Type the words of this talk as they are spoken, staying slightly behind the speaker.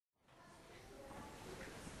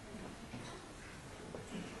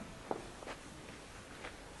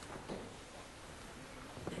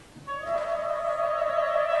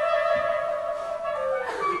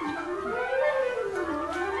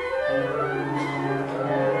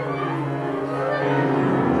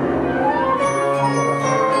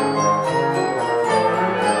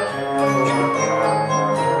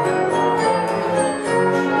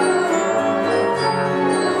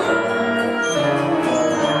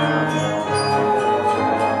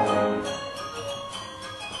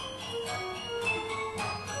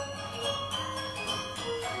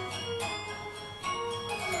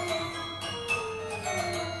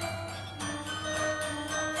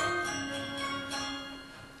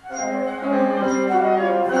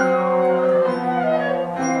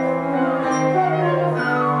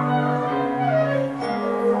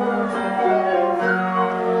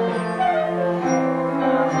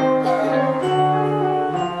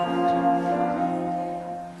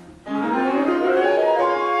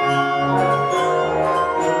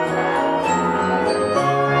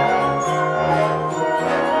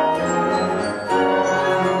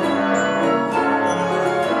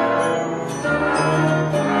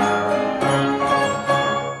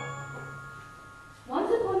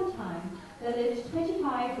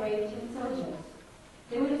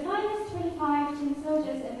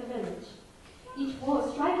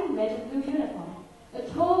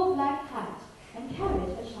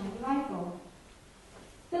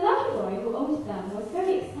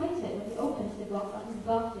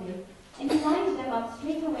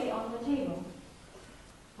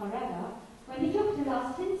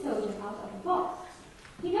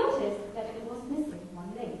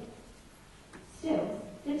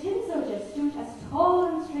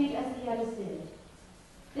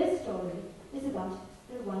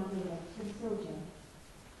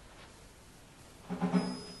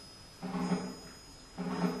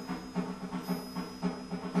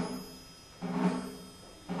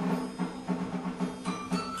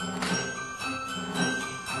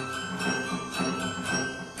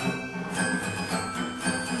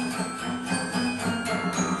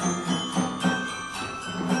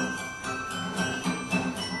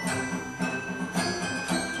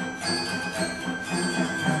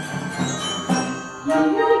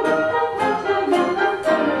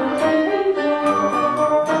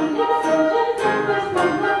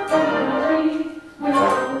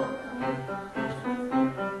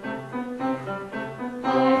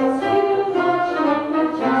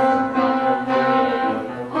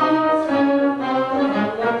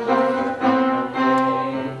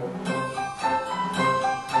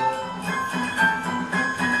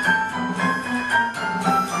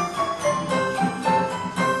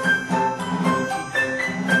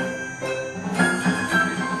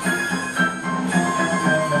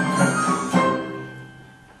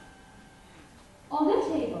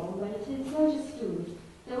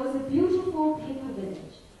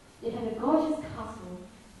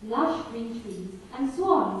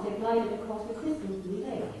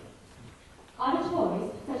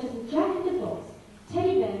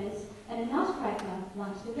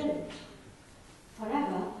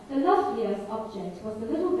was the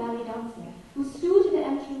little ballet dancer who stood at the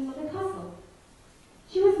entrance of the castle.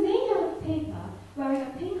 She was made out of paper, wearing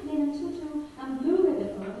a pink linen tutu and blue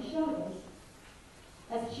ribbon over her shoulders.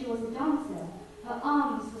 As she was a dancer, her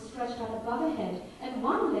arms were stretched out above her head, and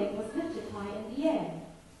one leg was lifted high in the air.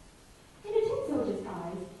 In the tin soldier's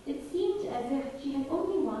eyes, it seemed as if she had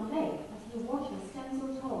only one leg as he watched her stand so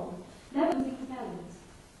tall, never losing her balance.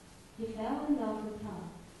 He fell in love with her.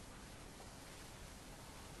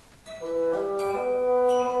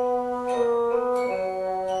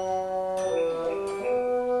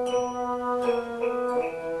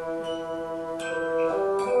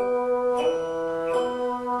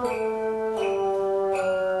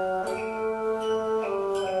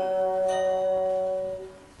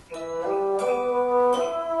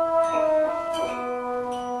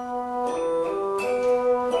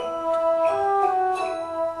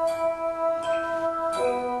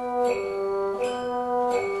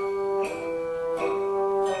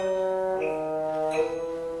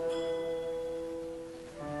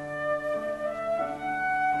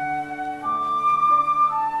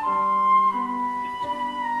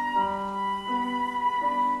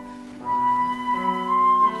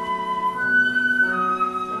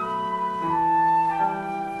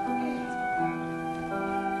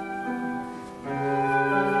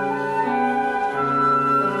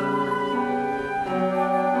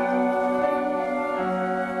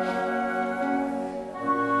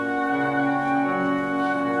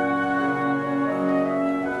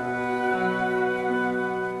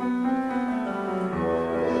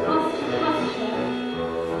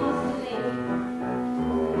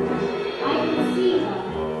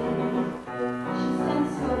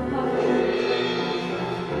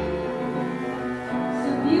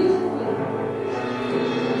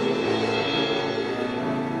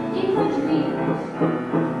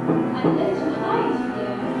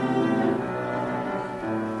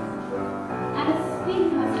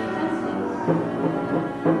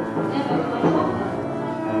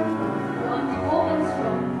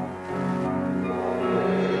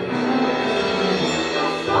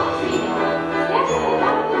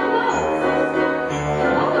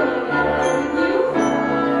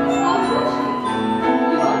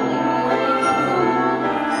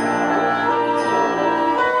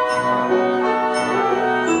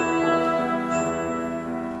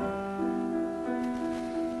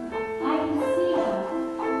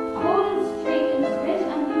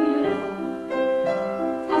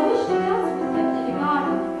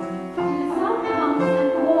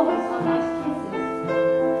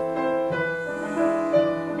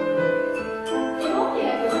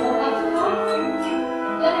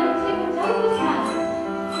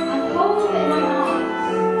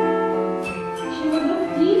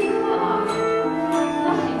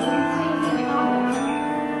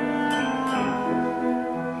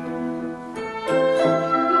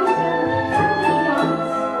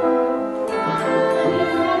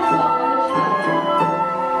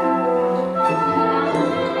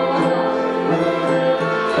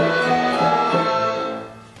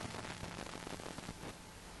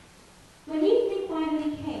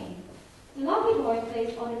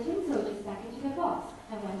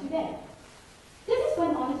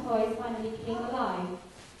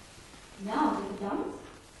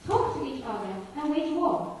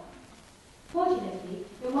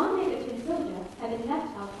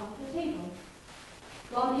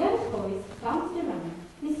 While the other boys bounced around,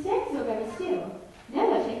 he stayed so very still,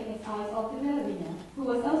 never taking his eyes off the ballerina, who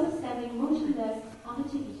was also standing motionless on her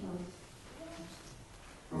tippy toes.